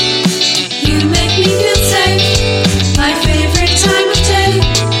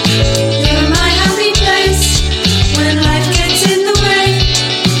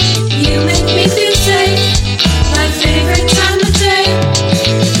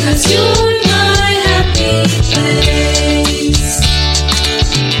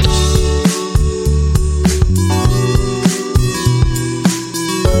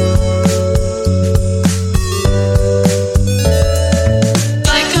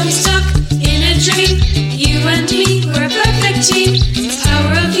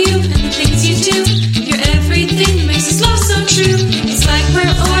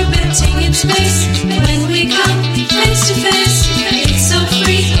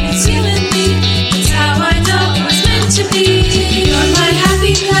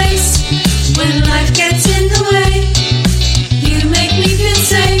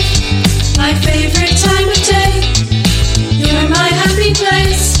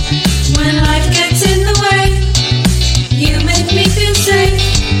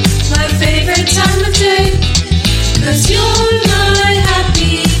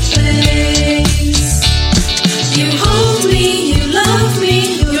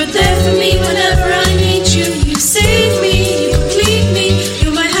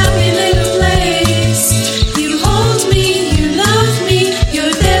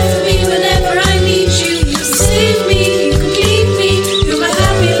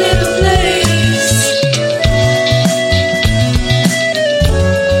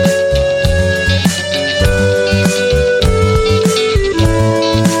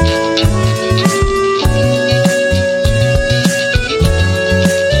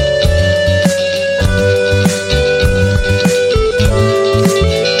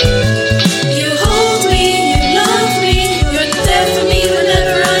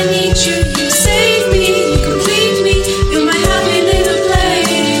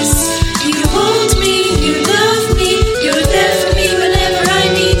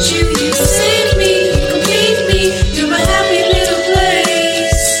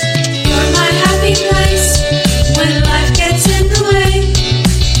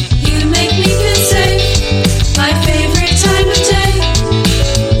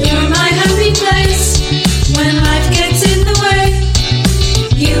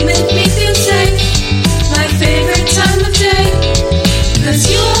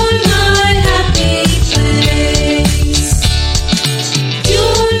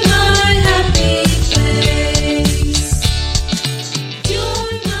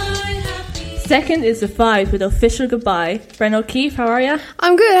second is The Five with Official Goodbye. Bren O'Keefe, how are you?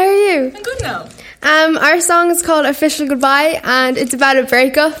 I'm good, how are you? I'm good now. Our song is called Official Goodbye, and it's about a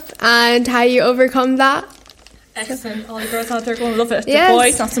breakup and how you overcome that. Excellent. All the girls out there are going to love it. Yes. The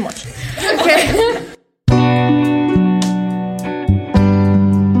boys, not so much. Okay.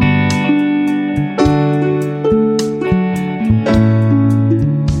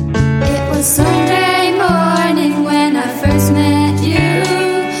 Sunday morning when I first met you,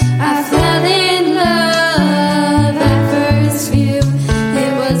 I fell in love at first view.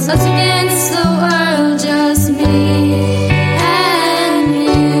 It was us against the world, just me and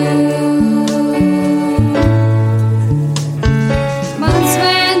you. Months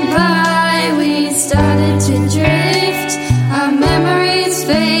went by, we started to drift. Our memories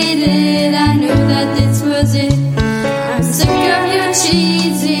faded, I knew that this was it. I'm sick of your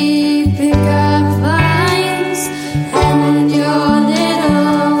cheesy pick-up lines and your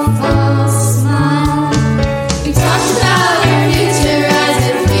little false smile. We talked about our future as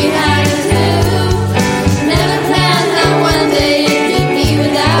if we had a clue. Never planned that one day it'd be me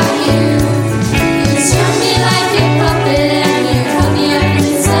without you. You struck me like a puppet and you held me up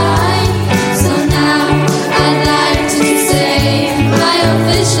inside. So now I'd like to say my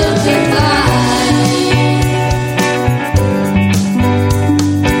official goodbye.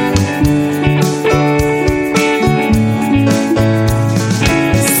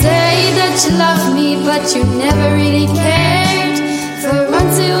 You loved me, but you never really cared. For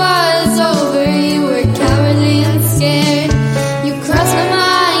once it was over, you were cowardly and scared. You crossed my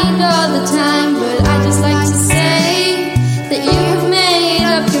mind all the time, but I just like to say that you have made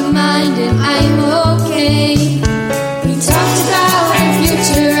up your mind and I'm okay. We talked about our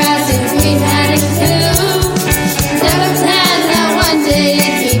future as if we had a clue. Never planned that one day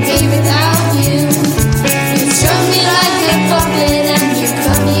it'd be me without you. You struck me like a puppet and you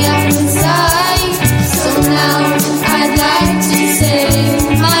cut me up inside. So now I'd like to say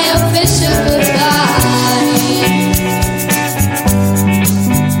my official goodbye.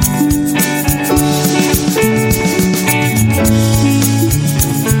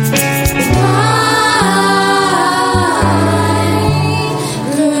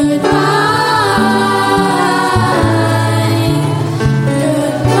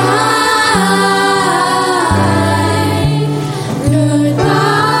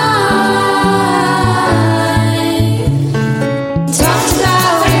 Talked about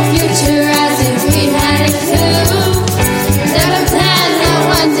our future as if we had a clue. Never planned that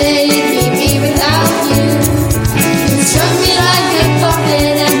one day it'd be me without you. You struck me like a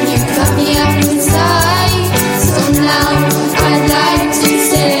puppet and you cut me up inside. So now I'd like to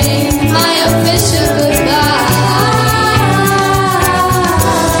say my official goodbye.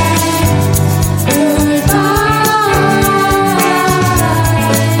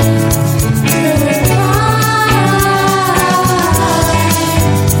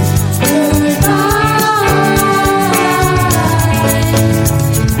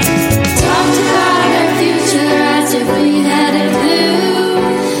 Talked about our future as if we had a clue.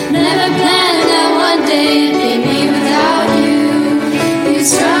 Never planned that one day it'd be me without you. You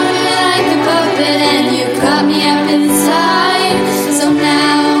struck me like a puppet and you caught me up inside. So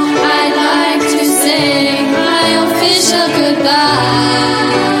now I'd like to say my official goodbye.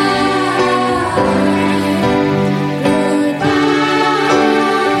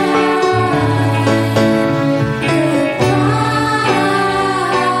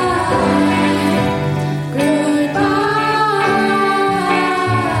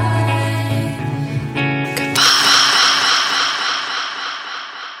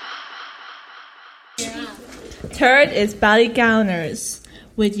 Third is Ballygowners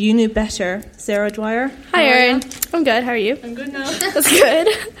with You Knew Better. Sarah Dwyer. Hi, Erin. I'm good. How are you? I'm good now. That's good.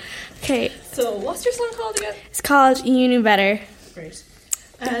 Okay. So, what's your song called again? It's called You Knew Better. Great.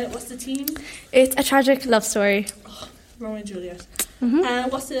 What's the theme? It's a tragic love story. Romeo and Juliet. Mhm.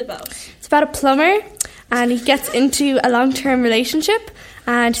 And what's it about? It's about a plumber, and he gets into a long-term relationship,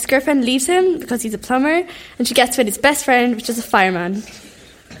 and his girlfriend leaves him because he's a plumber, and she gets with his best friend, which is a fireman.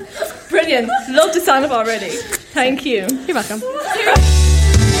 Brilliant. Love the sound of already. Thank you. You're welcome.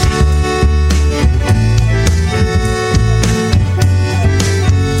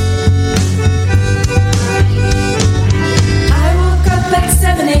 I woke up at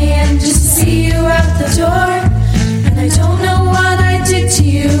 7 a.m. just to see you out the door. And I don't know what I did to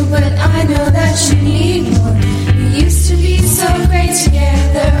you, but I know that you need more. We used to be so great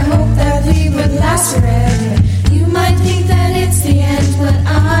together, hope that we would last forever. You might think that it's the end, but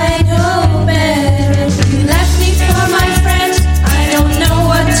I know better. You left me for my friend, I don't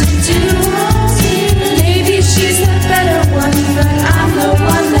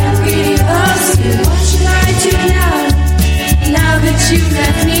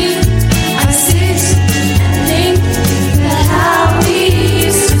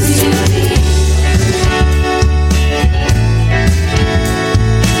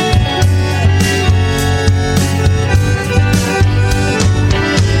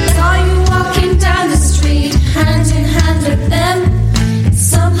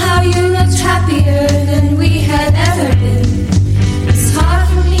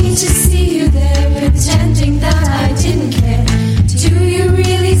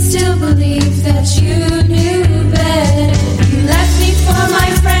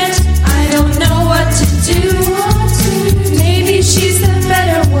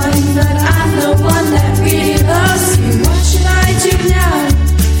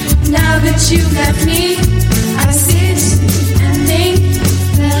left me, I sit and think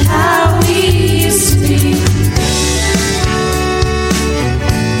that how we used to be.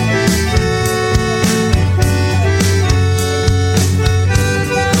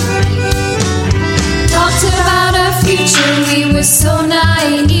 Talked about our future, we were so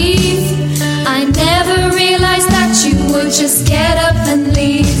naive. I never realized that you would just get up and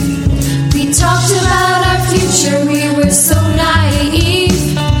leave. We talked about our future, we were so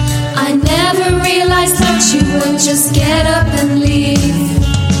naive. I never realized that you would just get up and leave.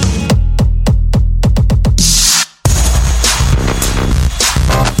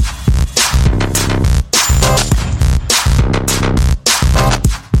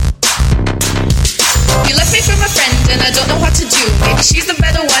 You left me for my friend and I don't know what to do. Maybe she's the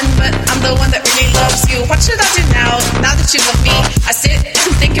better one, but I'm the one that really loves you. What should I do now that you love me? I sit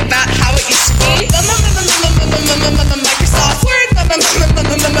and think about how it used to be. Microsoft Word,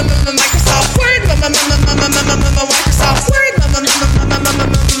 Microsoft Word, Microsoft Word,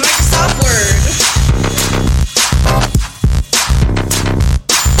 Microsoft Word.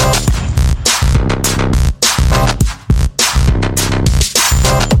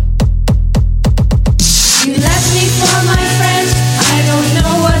 You left me for my friend, I don't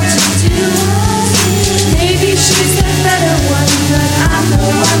know what to do. Maybe she's the better one, but I'm the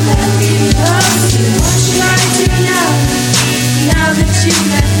one that really loves you. What should I do now, now that you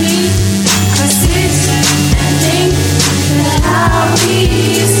left me? I sit and think that how we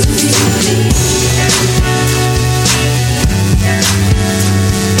used to be.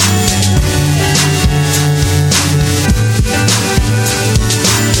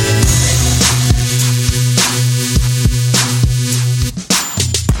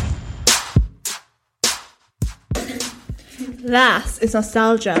 Last is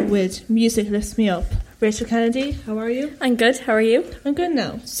Nostalgia with Music Lifts Me Up. Rachel Kennedy, how are you? I'm good, how are you? I'm good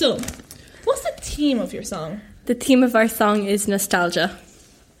now. So, what's the theme of your song? The theme of our song is nostalgia.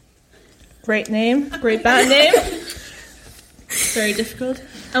 Great name, great band name. Very difficult.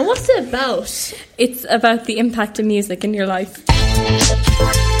 And what's it about? It's about the impact of music in your life.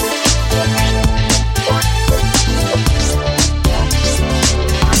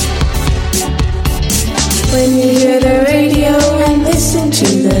 When you hear the radio and listen to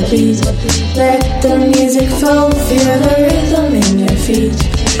the beat, let the music flow, feel the rhythm in your feet.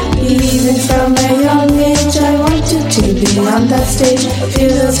 Even from a young age I wanted to be on that stage, feel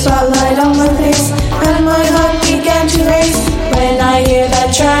the spotlight on my face, and my heart began to race. When I hear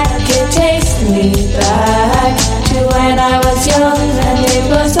that track, it takes me back to when I was young and it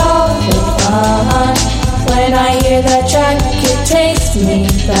was all for fun. When I hear that track, it takes me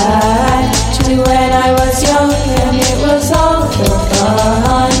back to when I was young and it was all for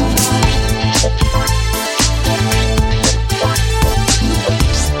fun.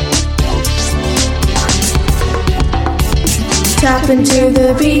 Tap into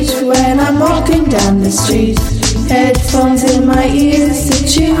the beat when I'm walking down the street. Headphones in my ears, the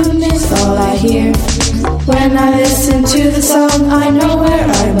tune is all I hear. When I listen to the song, I know where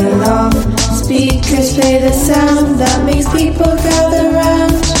I belong. Speakers play the sound that makes people gather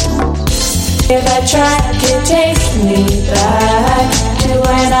round. Hear that track, it takes me back to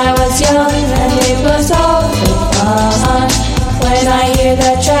when I was young and it was all for fun. When I hear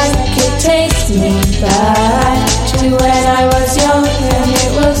that track, it takes me back to when I was young and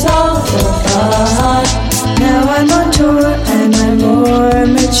it was all for fun. Now I'm on tour and I'm more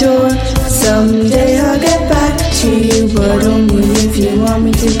mature. Someday I'll get back to you, but only if you want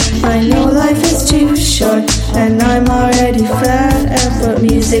me to. I know life is too short and I'm already fat, but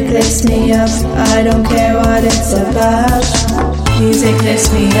music lifts me up. I don't care what it's about. Music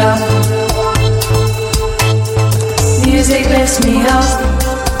lifts me up. Music lifts me up.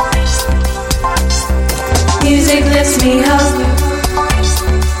 Music lifts me up.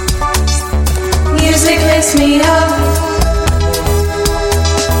 Music lifts me up.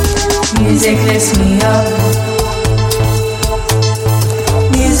 Music lifts me up.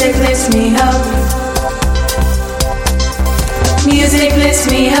 Music lifts me up. Music lifts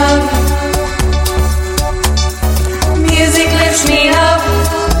me up. Music lifts me up.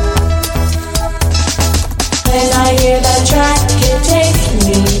 When I hear that track, it takes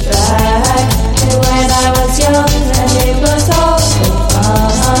me back to when I was young and it was all for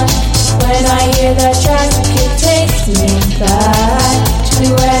fun. When I hear that track, it takes me back to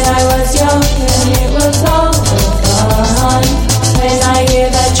when I was young and it was all for fun. When I hear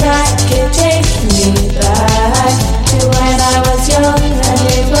that track, it takes me back to when I was young and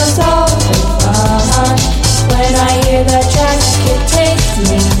it was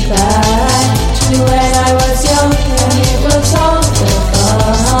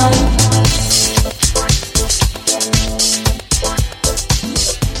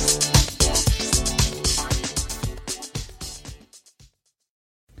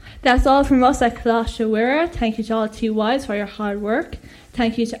That's all from us at Mhuire. Thank you to all 2Ys for your hard work.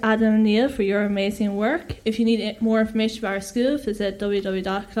 Thank you to Adam and Neil for your amazing work. If you need more information about our school, visit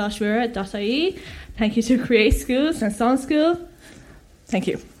www.colaiste.ie. Thank you to Create Schools and Songschool. Thank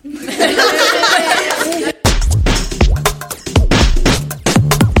you.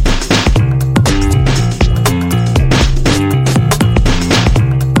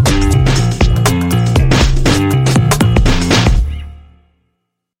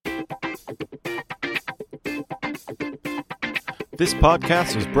 This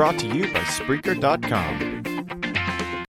podcast was brought to you by Spreaker.com.